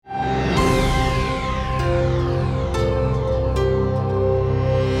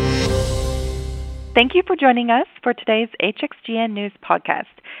Thank you for joining us for today's HXGN News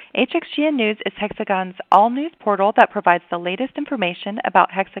podcast. HXGN News is Hexagon's all-news portal that provides the latest information about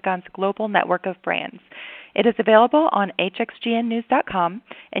Hexagon's global network of brands. It is available on hxgnnews.com,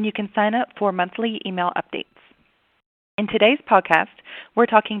 and you can sign up for monthly email updates. In today's podcast, we're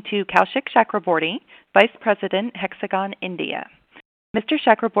talking to Kaushik Chakraborty, Vice President, Hexagon India. Mr.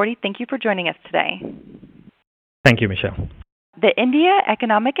 Chakraborty, thank you for joining us today. Thank you, Michelle. The India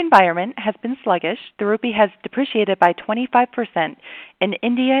economic environment has been sluggish. The rupee has depreciated by 25%, and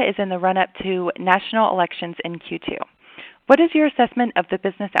India is in the run-up to national elections in Q2. What is your assessment of the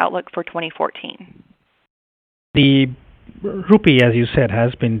business outlook for 2014? The rupee, as you said,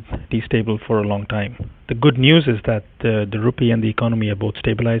 has been destable for a long time. The good news is that the rupee and the economy are both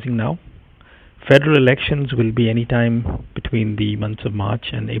stabilizing now. Federal elections will be any time between the months of March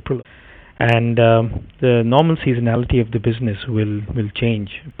and April. And the normal seasonality of the business will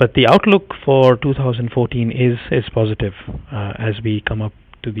change. But the outlook for 2014 is positive as we come up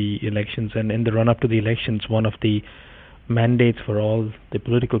to the elections. And in the run-up to the elections, one of the mandates for all the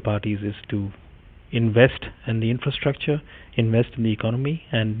political parties is to invest in the infrastructure, invest in the economy,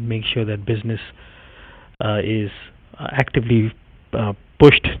 and make sure that business is actively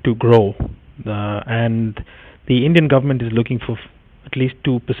pushed to grow. And the Indian government is looking for at least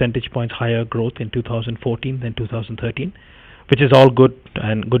 2 percentage points higher growth in 2014 than 2013, which is all good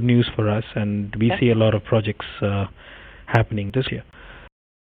and good news for us, and we see a lot of projects happening this year.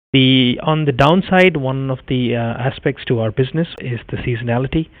 On the downside, one of the aspects to our business is the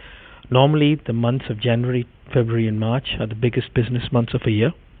seasonality. Normally, the months of January, February, and March are the biggest business months of a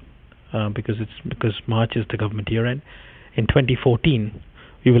year because March is the government year end. In 2014,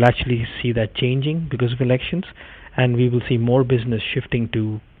 we will actually see that changing because of elections, and we will see more business shifting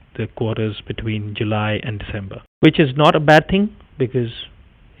to the quarters between July and December, which is not a bad thing because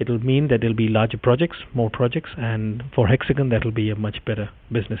it will mean that there will be larger projects, more projects, and for Hexagon that will be a much better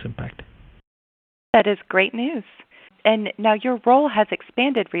business impact. That is great news. And now your role has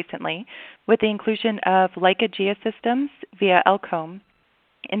expanded recently with the inclusion of Leica Geosystems via Elcom,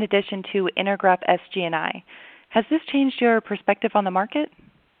 in addition to Intergraph SG&I. Has this changed your perspective on the market?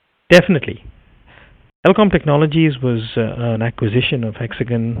 Definitely. Elcom Technologies was an acquisition of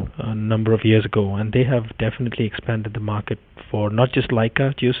Hexagon a number of years ago, and they have definitely expanded the market for not just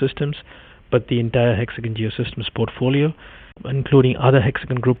Leica Geosystems, but the entire Hexagon Geosystems portfolio, including other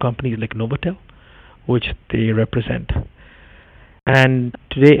Hexagon Group companies like Novotel, which they represent. And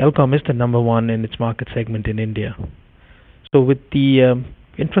today, Elcom is the number one in its market segment in India. So with the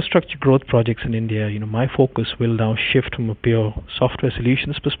infrastructure growth projects in India, my focus will now shift from a pure software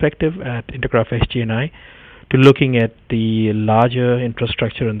solutions perspective at Intergraph SG&I to looking at the larger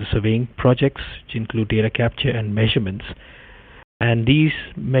infrastructure and the surveying projects, which include data capture and measurements. And these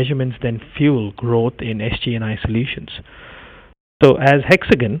measurements then fuel growth in SG&I solutions. So as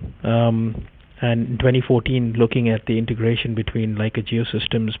Hexagon, and in 2014, looking at the integration between Leica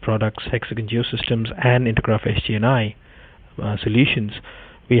Geosystems products, Hexagon Geosystems, and Intergraph SG&I solutions,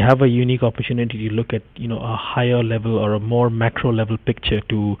 we have a unique opportunity to look at a higher level or a more macro level picture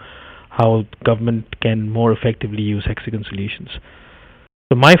to how government can more effectively use Hexagon solutions.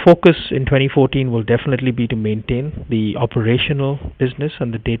 So my focus in 2014 will definitely be to maintain the operational business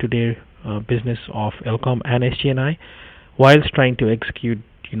and the day-to-day business of Elcom and SG&I, whilst trying to execute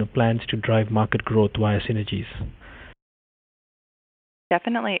plans to drive market growth via synergies.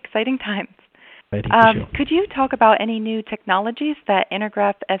 Definitely exciting times. Sure. Could you talk about any new technologies that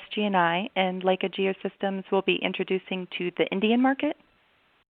Intergraph SG&I and Leica Geosystems will be introducing to the Indian market?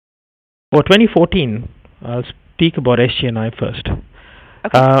 For 2014, I'll speak about SG&I first.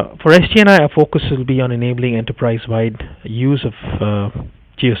 Okay. For SG&I, our focus will be on enabling enterprise-wide use of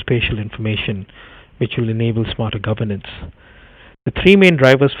geospatial information, which will enable smarter governance. The three main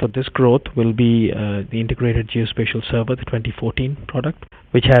drivers for this growth will be the Integrated Geospatial Server, the 2014 product,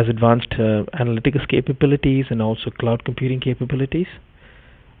 which has advanced analytics capabilities and also cloud computing capabilities.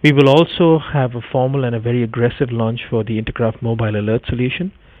 We will also have a formal and a very aggressive launch for the Intergraph Mobile Alert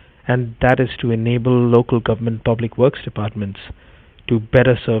solution, and that is to enable local government public works departments to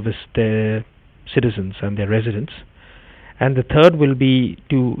better service their citizens and their residents. And the third will be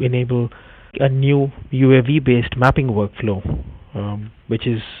to enable a new UAV-based mapping workflow, which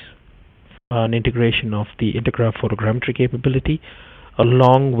is an integration of the Intergraph photogrammetry capability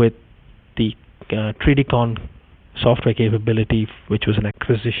along with the 3DCon software capability, which was an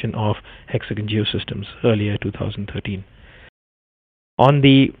acquisition of Hexagon Geosystems earlier 2013. On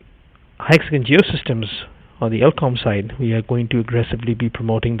the Hexagon Geosystems, on the Elcom side, we are going to aggressively be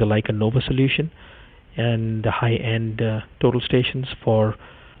promoting the Leica Nova solution and the high-end total stations for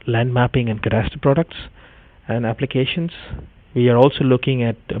land mapping and cadastre products and applications. We are also looking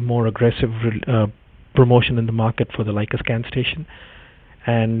at a more aggressive promotion in the market for the Leica scan station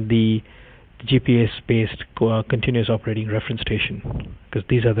and the GPS-based continuous operating reference station, because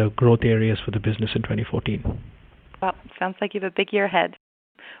these are the growth areas for the business in 2014. Well, sounds like you have a big year ahead.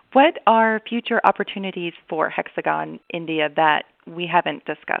 What are future opportunities for Hexagon India that we haven't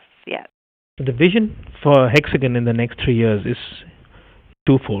discussed yet? The vision for Hexagon in the next 3 years is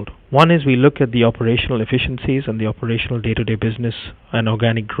twofold. One is we look at the operational efficiencies and the operational day-to-day business and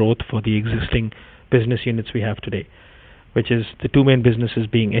organic growth for the existing business units we have today, which is the two main businesses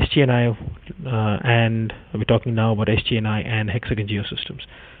being SG&I, and we're talking now about SG&I and Hexagon Geosystems.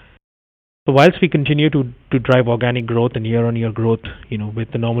 So whilst we continue to drive organic growth and year-on-year growth,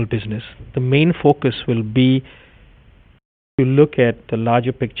 with the normal business, the main focus will be to look at the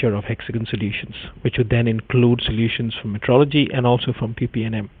larger picture of Hexagon solutions, which would then include solutions from metrology and also from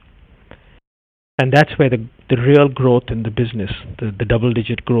PP&M. And that's where the real growth in the business, the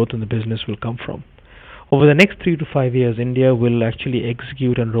double-digit growth in the business will come from. Over the next 3 to 5 years, India will actually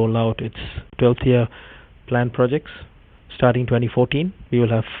execute and roll out its 12th year plan projects. Starting 2014, we will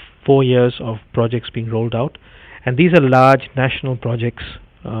have 4 years of projects being rolled out. And these are large national projects,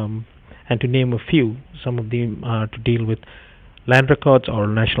 and to name a few, some of them are to deal with land records or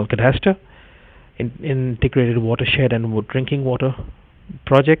national cadastre, integrated watershed and drinking water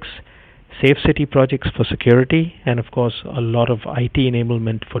projects, safe city projects for security, and of course a lot of IT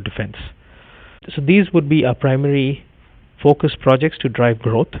enablement for defense. So these would be our primary focus projects to drive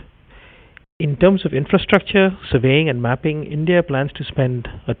growth. In terms of infrastructure, surveying and mapping, India plans to spend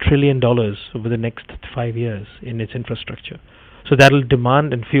 $1 trillion over the next 5 years in its infrastructure. So that will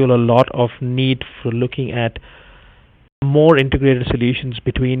demand and fuel a lot of need for looking at more integrated solutions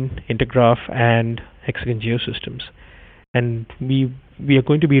between Intergraph and Hexagon Geosystems. And we are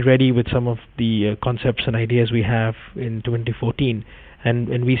going to be ready with some of the concepts and ideas we have in 2014,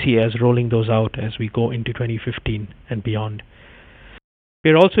 and we see as rolling those out as we go into 2015 and beyond.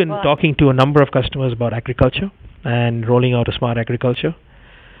 We're also talking to a number of customers about agriculture and rolling out a smart agriculture.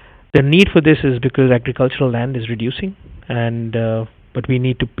 The need for this is because agricultural land is reducing, and but we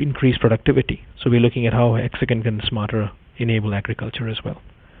need to increase productivity. So we're looking at how Hexagon can smarter enable agriculture as well.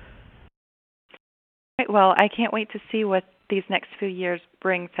 Right, well, I can't wait to see what these next few years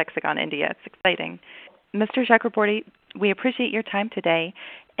brings Hexagon India. It's exciting. Mr. Chakraborty, we appreciate your time today,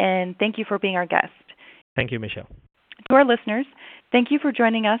 and thank you for being our guest. Thank you, Michelle. To our listeners, thank you for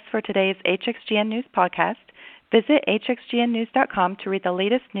joining us for today's HXGN News podcast. Visit hxgnnews.com to read the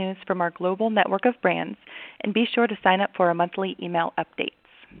latest news from our global network of brands, and be sure to sign up for our monthly email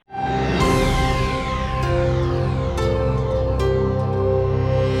updates.